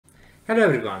Hello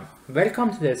everyone,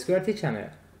 welcome to the Security channel.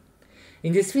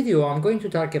 In this video I'm going to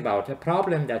talk about a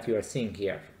problem that you are seeing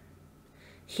here.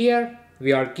 Here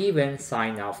we are given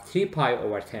sine of 3 pi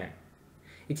over 10.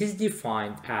 It is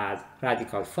defined as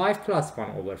radical 5 plus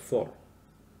 1 over 4.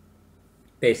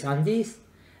 Based on this,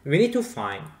 we need to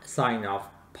find sine of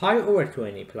pi over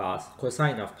 20 plus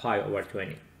cosine of pi over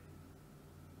 20.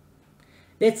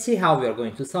 Let's see how we are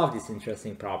going to solve this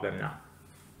interesting problem now.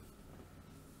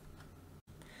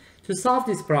 To solve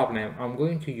this problem, I'm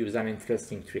going to use an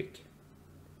interesting trick.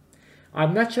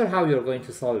 I'm not sure how you're going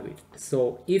to solve it,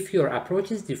 so if your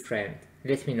approach is different,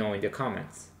 let me know in the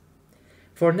comments.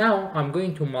 For now, I'm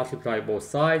going to multiply both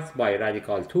sides by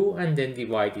radical 2 and then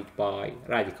divide it by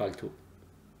radical 2.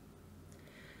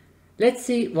 Let's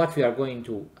see what we are going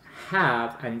to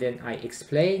have and then I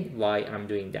explain why I'm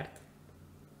doing that.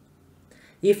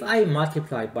 If I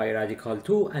multiply by radical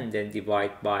 2 and then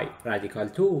divide by radical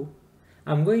 2,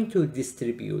 I'm going to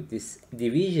distribute this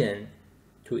division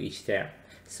to each term.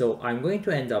 So I'm going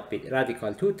to end up with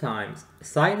radical 2 times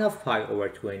sine of pi over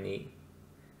 20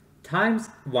 times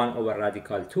 1 over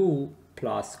radical 2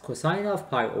 plus cosine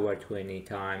of pi over 20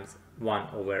 times 1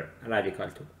 over radical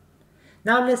 2.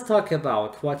 Now let's talk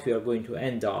about what we are going to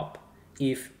end up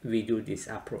if we do this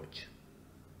approach.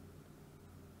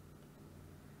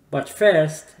 But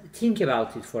first, think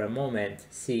about it for a moment,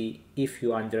 see if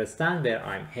you understand where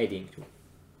I'm heading to.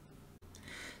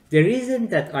 The reason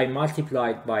that I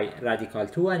multiplied by radical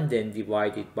 2 and then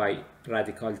divided by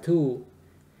radical 2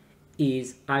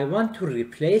 is I want to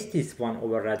replace this 1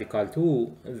 over radical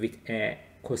 2 with a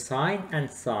cosine and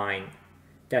sine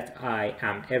that I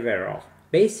am aware of.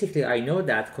 Basically, I know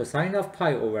that cosine of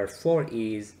pi over 4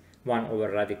 is 1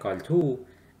 over radical 2,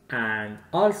 and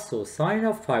also sine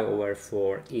of pi over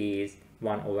 4 is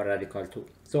 1 over radical 2.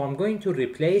 So I'm going to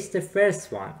replace the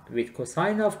first one with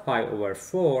cosine of pi over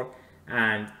 4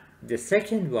 and the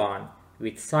second one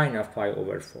with sine of pi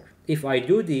over 4. If I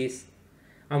do this,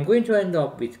 I'm going to end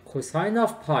up with cosine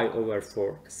of pi over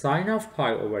 4 sine of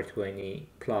pi over 20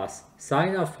 plus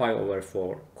sine of pi over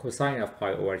 4 cosine of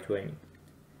pi over 20.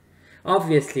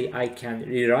 Obviously, I can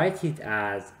rewrite it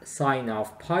as sine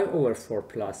of pi over 4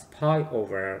 plus pi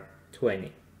over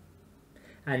 20.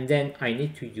 And then I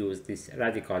need to use this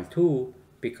radical 2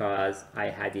 because I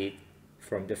had it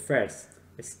from the first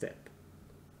step.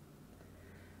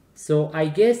 So I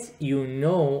guess you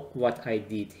know what I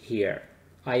did here.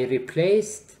 I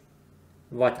replaced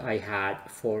what I had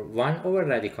for 1 over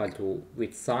radical 2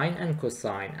 with sine and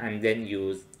cosine and then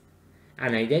used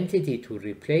an identity to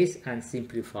replace and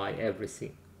simplify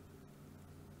everything.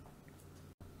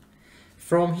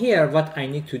 From here, what I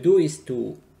need to do is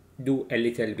to do a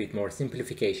little bit more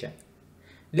simplification.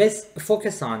 Let's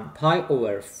focus on pi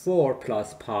over 4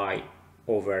 plus pi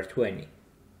over 20.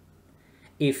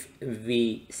 If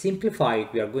we simplify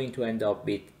it, we are going to end up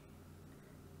with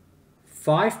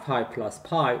 5 pi plus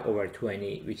pi over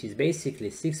 20, which is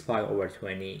basically 6 pi over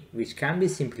 20, which can be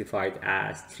simplified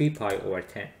as 3 pi over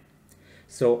 10.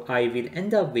 So I will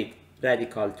end up with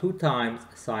radical 2 times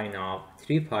sine of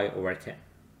 3 pi over 10.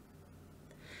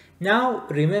 Now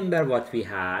remember what we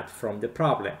had from the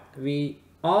problem. We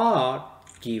are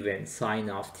given sine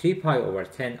of 3 pi over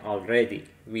 10 already.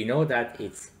 We know that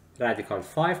it's radical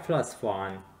 5 plus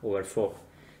 1 over 4.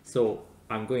 So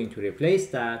I'm going to replace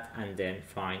that and then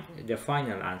find the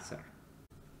final answer.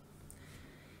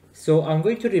 So I'm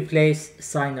going to replace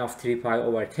sine of 3 pi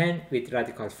over 10 with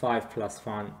radical 5 plus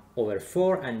 1 over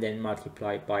 4 and then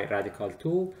multiply by radical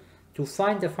 2 to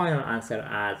find the final answer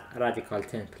as radical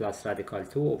 10 plus radical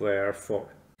 2 over 4.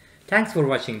 Thanks for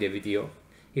watching the video.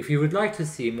 If you would like to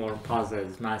see more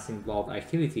puzzles, math-involved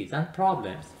activities and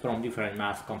problems from different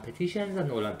math competitions and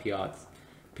Olympiads,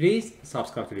 please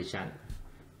subscribe to the channel.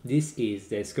 This is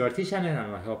the Security channel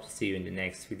and I hope to see you in the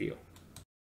next video.